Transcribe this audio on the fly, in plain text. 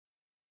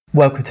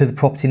Welcome to the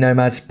Property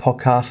Nomads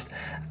podcast,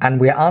 and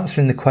we're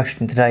answering the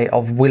question today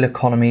of will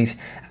economies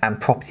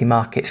and property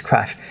markets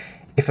crash?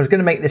 If I was going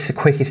to make this the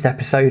quickest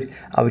episode,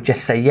 I would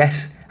just say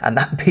yes, and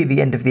that'd be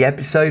the end of the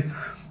episode,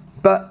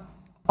 but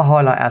I'll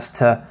highlight as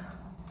to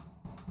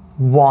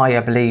why I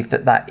believe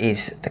that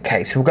is the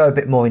case. We'll go a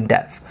bit more in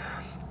depth.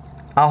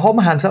 I'll hold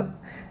my hands up.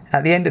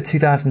 At the end of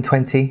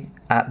 2020,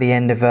 at the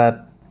end of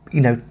a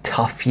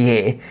tough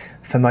year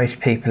for most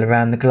people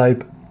around the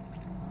globe,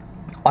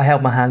 I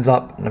held my hands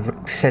up and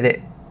I've said it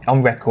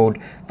on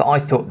record that I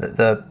thought that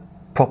the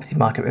property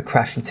market would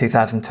crash in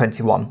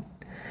 2021.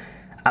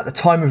 At the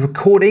time of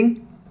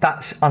recording,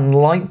 that's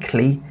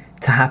unlikely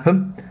to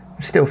happen.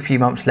 There's still a few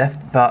months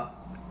left, but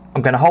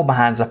I'm going to hold my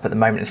hands up at the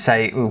moment and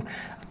say,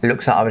 it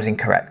looks like I was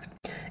incorrect.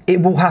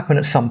 It will happen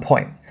at some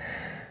point.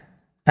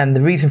 And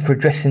the reason for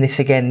addressing this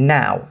again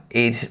now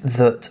is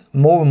that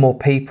more and more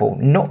people,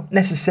 not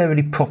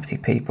necessarily property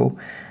people,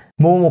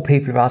 more and more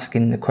people are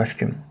asking the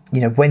question,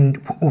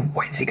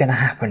 when's it going to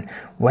happen?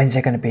 When's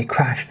there going to be a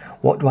crash?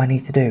 What do I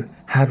need to do?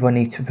 How do I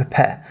need to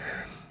prepare?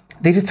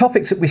 These are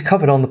topics that we've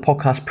covered on the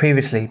podcast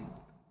previously,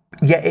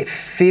 yet it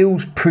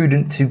feels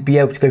prudent to be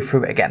able to go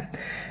through it again,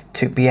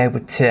 to be able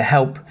to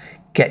help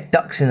get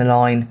ducks in the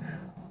line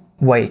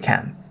where you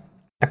can.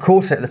 Of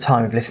course, at the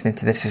time of listening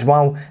to this as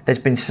well, there's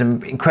been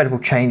some incredible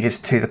changes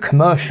to the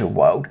commercial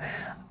world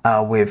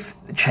with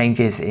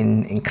changes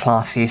in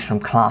classes from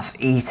Class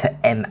E to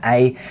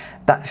MA.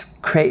 That's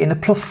creating a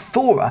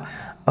plethora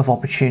of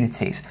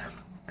opportunities.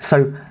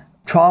 So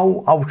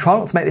I'll try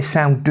not to make this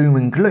sound doom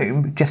and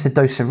gloom, just a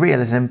dose of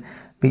realism,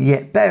 but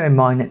yet bear in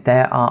mind that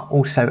there are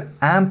also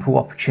ample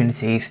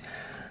opportunities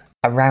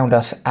around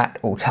us at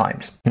all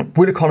times.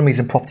 Will economies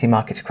and property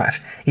markets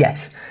crash?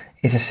 Yes,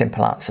 is a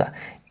simple answer.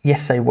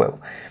 Yes, they will.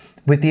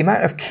 With the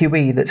amount of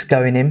QE that's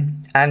going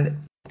in, and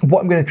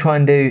what I'm going to try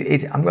and do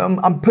is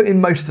I'm putting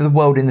most of the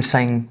world in the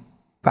same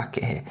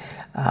bracket here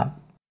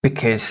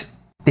because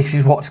this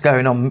is what's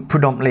going on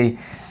predominantly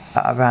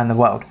around the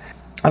world.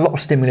 A lot of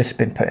stimulus has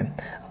been put in.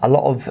 A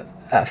lot of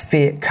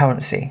fiat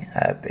currency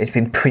has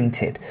been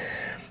printed.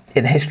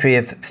 In the history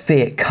of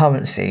fiat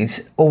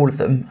currencies, all of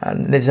them,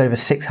 and there's over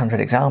 600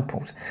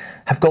 examples,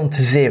 have gone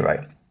to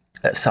zero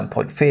at some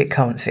point. Fiat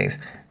currencies,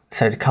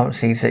 so the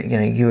currencies that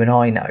you and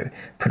I know,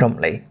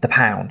 predominantly the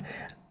pound,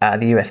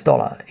 the US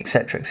dollar,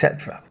 etc.,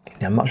 etc.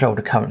 Much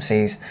older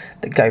currencies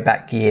that go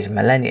back years,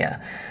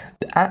 millennia.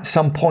 At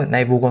some point,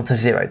 they've all gone to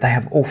zero. They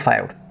have all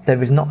failed.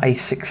 There is not a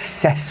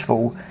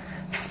successful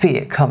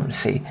fiat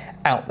currency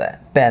out there.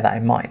 Bear that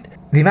in mind.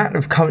 The amount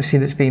of currency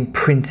that's being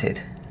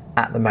printed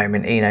at the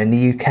moment, in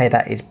the UK,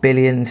 that is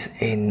billions.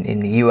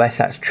 In the US,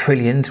 that's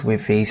trillions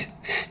with these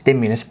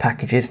stimulus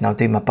packages. And I'll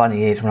do my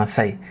bunny ears when I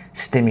say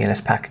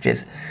stimulus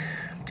packages.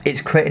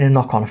 It's creating a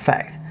knock-on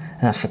effect.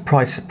 And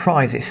surprise,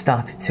 surprise, it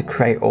started to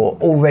create, or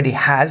already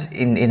has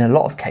in a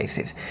lot of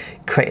cases,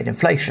 created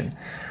inflation.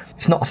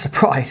 It's not a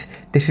surprise.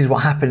 This is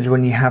what happens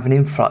when you have an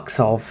influx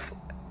of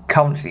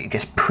currency you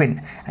just print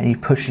and you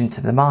push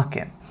into the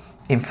market.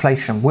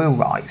 Inflation will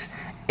rise.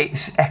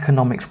 It's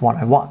economics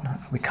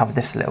 101. We covered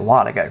this a little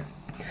while ago.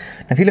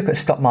 Now, if you look at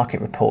stock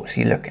market reports,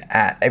 you look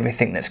at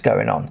everything that's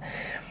going on.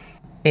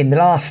 In the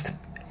last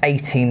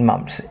 18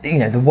 months,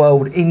 the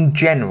world in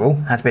general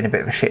has been a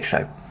bit of a shit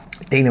show.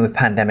 Dealing with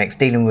pandemics,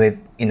 dealing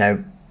with,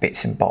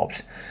 bits and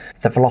bobs.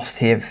 The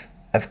velocity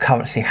of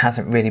currency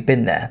hasn't really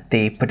been there.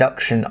 The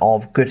production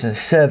of goods and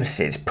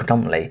services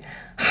predominantly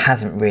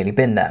hasn't really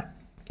been there.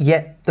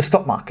 Yet the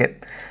stock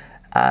market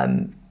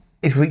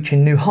is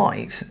reaching new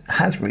highs,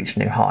 has reached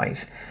new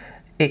highs.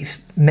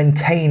 It's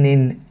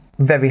maintaining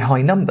very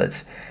high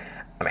numbers.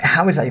 I mean,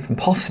 how is that even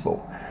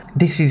possible?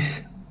 This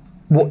is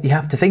what you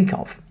have to think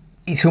of.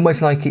 It's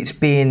almost like it's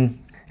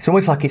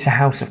a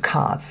house of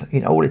cards.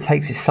 All it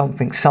takes is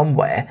something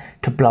somewhere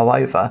to blow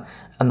over,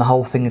 and the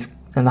whole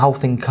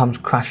thing comes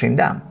crashing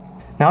down.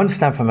 Now, I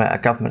understand from a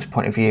government's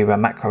point of view, a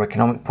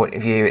macroeconomic point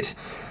of view, it's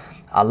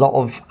a lot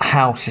of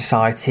how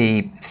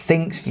society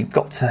thinks. You've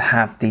got to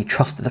have the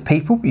trust of the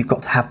people. You've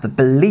got to have the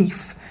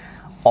belief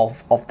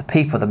of the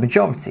people, the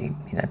majority.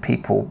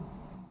 People,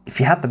 if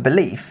you have the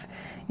belief,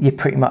 you're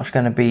pretty much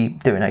going to be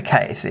doing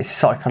okay. It's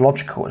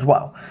psychological as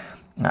well.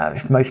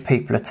 If most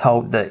people are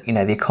told that,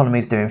 the economy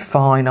is doing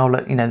fine,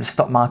 the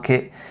stock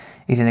market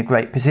is in a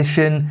great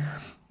position,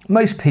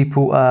 most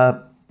people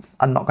are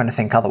not going to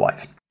think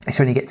otherwise. It's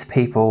when you get to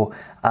people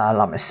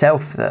like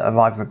myself that are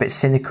either a bit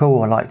cynical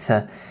or like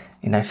to,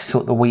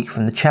 sort the wheat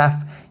from the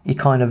chaff, you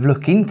kind of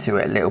look into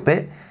it a little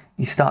bit.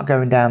 You start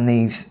going down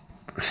these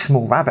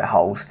small rabbit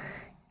holes.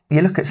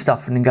 You look at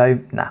stuff and go,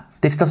 nah,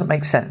 this doesn't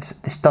make sense.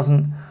 This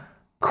doesn't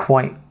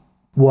quite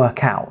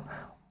work out.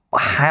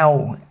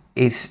 How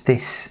is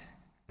this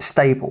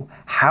stable?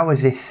 How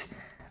is this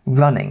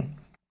running?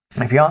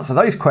 And if you answer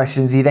those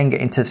questions, you then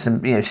get into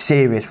some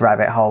serious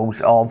rabbit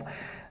holes of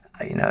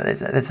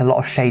there's a lot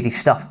of shady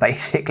stuff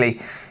basically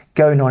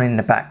going on in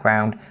the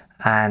background,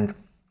 and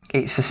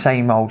it's the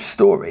same old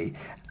story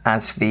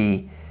as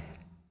the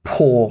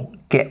poor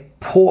get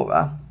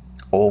poorer,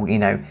 or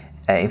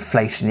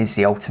inflation is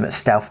the ultimate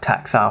stealth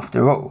tax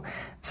after all.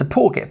 So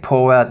poor get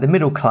poorer, the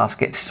middle class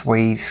gets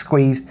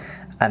squeezed,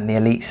 and the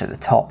elites at the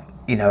top,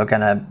 are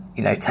going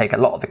to, take a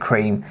lot of the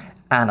cream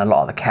and a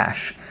lot of the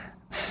cash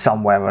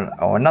somewhere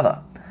or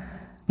another.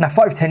 Now,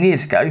 5-10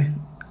 years ago,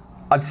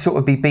 I'd sort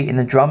of be beating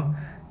the drum,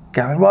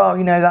 going, well,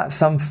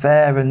 that's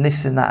unfair and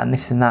this and that and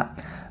this and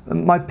that.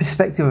 My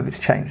perspective of it's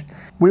changed.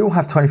 We all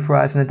have 24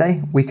 hours in a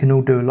day. We can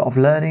all do a lot of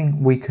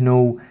learning. We can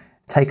all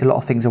take a lot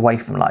of things away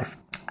from life.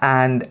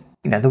 And,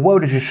 the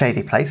world is a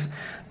shady place.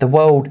 The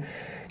world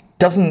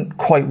doesn't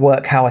quite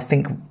work how I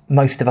think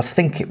most of us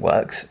think it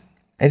works.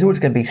 There's always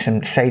going to be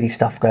some shady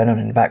stuff going on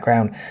in the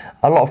background.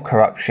 A lot of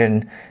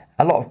corruption,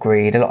 a lot of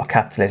greed, a lot of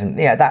capitalism.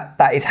 Yeah,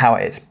 that is how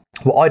it is.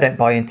 What I don't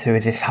buy into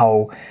is this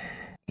whole,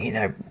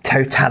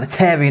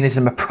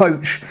 totalitarianism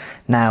approach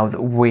now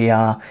that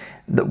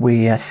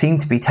we seem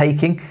to be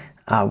taking,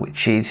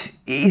 which is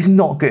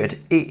not good.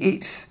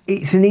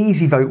 It's an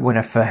easy vote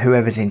winner for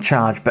whoever's in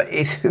charge, but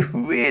it's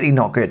really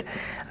not good,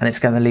 and it's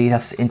going to lead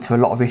us into a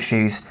lot of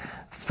issues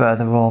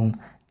further on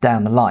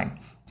down the line.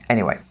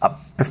 Anyway,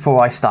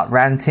 before I start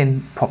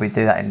ranting, probably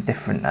do that in a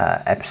different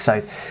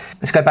episode.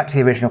 Let's go back to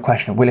the original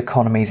question: will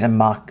economies and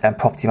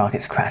property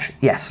markets crash?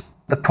 Yes,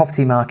 the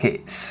property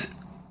markets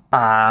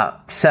are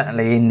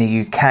certainly in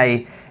the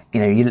UK.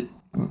 You're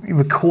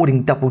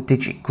recording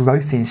double-digit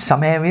growth in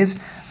some areas,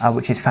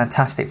 which is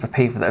fantastic for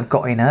people that have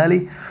got in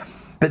early.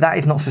 But that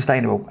is not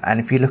sustainable. And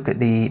if you look at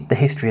the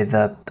history of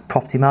the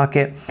property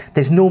market,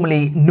 there's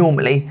normally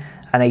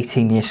an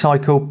 18-year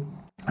cycle.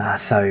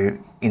 So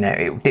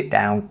it will dip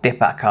down, dip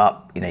back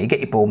up. You get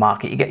your bull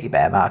market, you get your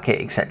bear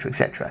market, etc.,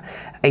 etc.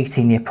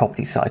 18-year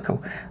property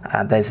cycle.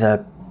 There's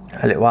a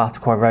little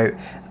article I wrote.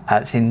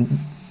 It's in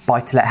Buy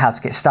to Let How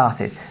to Get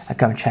Started.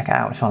 Go and check it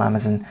out. It's on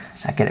Amazon.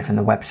 Get it from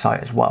the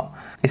website as well.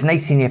 It's an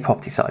 18-year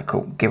property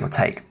cycle, give or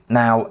take.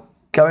 Now,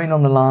 going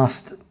on the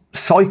last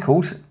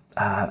cycles,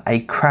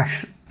 a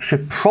crash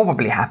should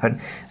probably happen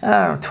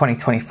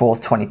 2024,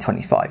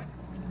 2025.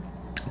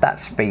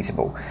 That's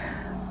feasible.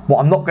 What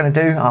I'm not going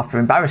to do, after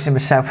embarrassing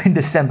myself in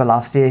December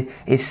last year,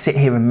 is sit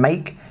here and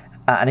make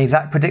an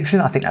exact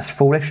prediction. I think that's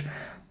foolish.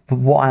 But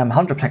what I am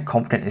 100%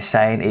 confident in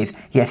saying is,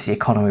 yes, the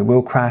economy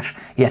will crash.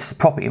 Yes, the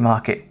property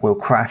market will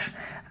crash.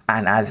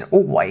 And as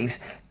always,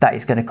 that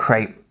is going to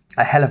create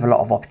a hell of a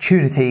lot of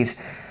opportunities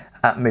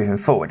moving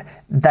forward.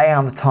 They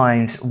are the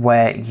times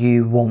where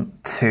you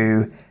want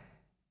to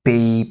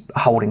be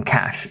holding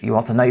cash. You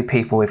want to know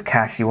people with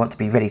cash. You want to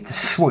be ready to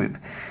swoop.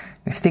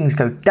 If things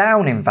go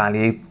down in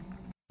value,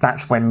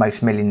 that's when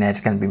most millionaires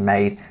are going to be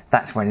made.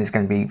 That's when there's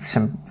going to be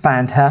some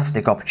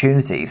fantastic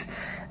opportunities.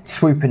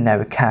 Swoop in there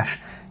with cash,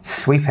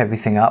 sweep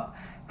everything up,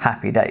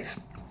 happy days.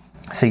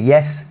 So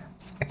yes,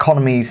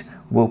 economies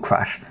will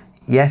crash.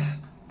 Yes,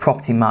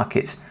 property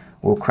markets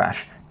will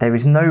crash. There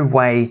is no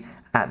way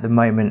at the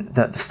moment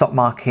that the stock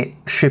market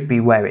should be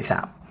where it's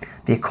at.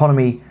 The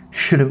economy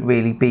shouldn't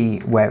really be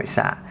where it's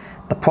at.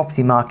 The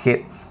property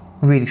market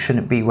really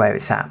shouldn't be where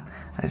it's at.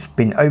 It's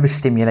been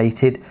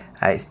overstimulated,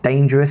 it's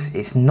dangerous,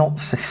 it's not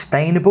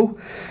sustainable,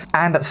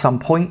 and at some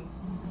point,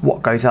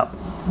 what goes up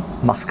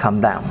must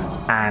come down.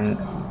 And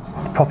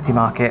the property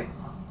market,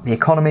 the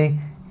economy,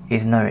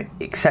 is no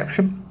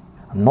exception.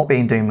 I'm not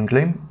being doom and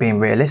gloom, being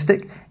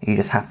realistic. You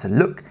just have to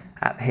look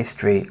at the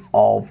history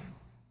of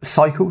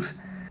cycles.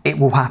 It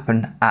will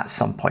happen at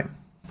some point.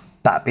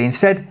 That being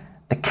said,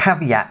 the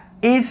caveat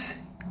is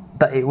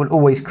that it will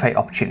always create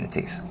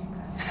opportunities.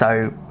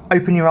 So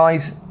open your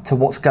eyes to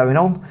what's going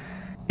on.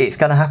 It's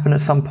going to happen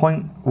at some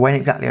point. When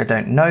exactly, I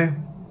don't know.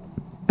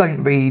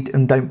 Don't read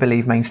and don't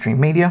believe mainstream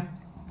media.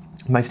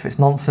 Most of it's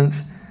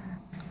nonsense.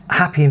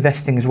 Happy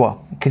investing as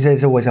well, because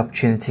there's always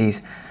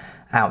opportunities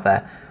out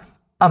there.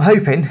 I'm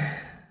hoping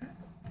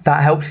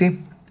that helps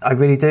you. I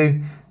really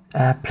do.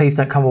 Please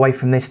don't come away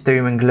from this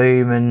doom and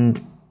gloom,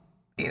 and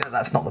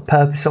that's not the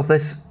purpose of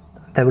this.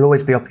 There will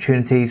always be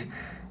opportunities.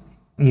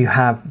 You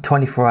have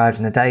 24 hours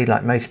in a day,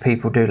 like most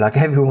people do, like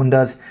everyone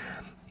does.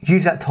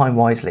 Use that time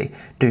wisely.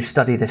 Do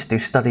study this, do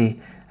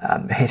study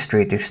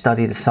history, do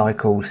study the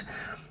cycles,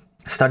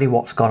 study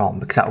what's gone on,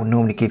 because that will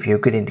normally give you a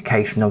good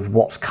indication of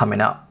what's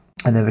coming up.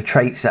 And there are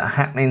traits that are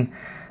happening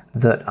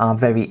that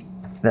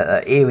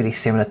are eerily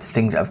similar to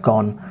things that have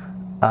gone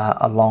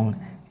along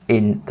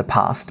in the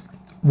past.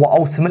 What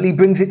ultimately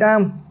brings it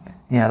down,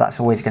 that's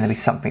always going to be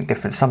something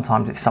different.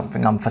 Sometimes it's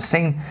something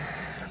unforeseen,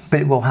 but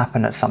it will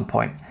happen at some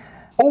point.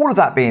 All of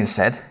that being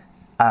said,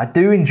 I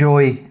do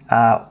enjoy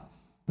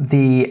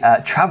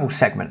the travel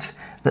segments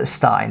that are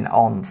starting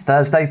on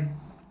Thursday.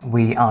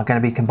 We are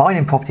going to be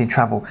combining property and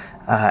travel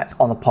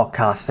on the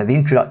podcast. So the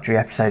introductory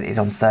episode is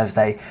on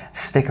Thursday.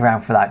 Stick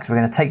around for that, because we're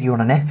going to take you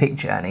on an epic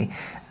journey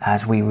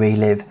as we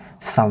relive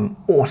some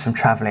awesome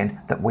travelling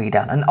that we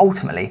done, and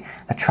ultimately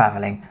the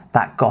travelling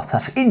that got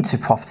us into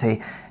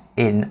property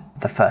in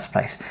the first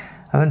place.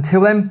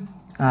 Until then,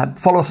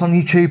 follow us on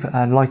YouTube,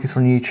 like us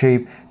on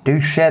YouTube.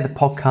 Do share the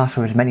podcast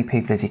with as many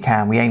people as you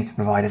can. We aim to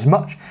provide as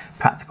much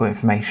practical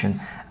information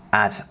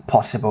as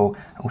possible.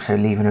 Also,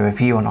 leaving a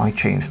review on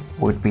iTunes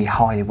would be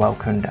highly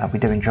welcomed. We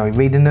do enjoy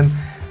reading them.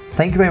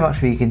 Thank you very much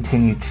for your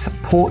continued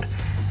support,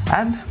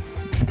 and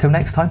Until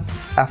next time,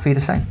 auf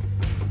Wiedersehen.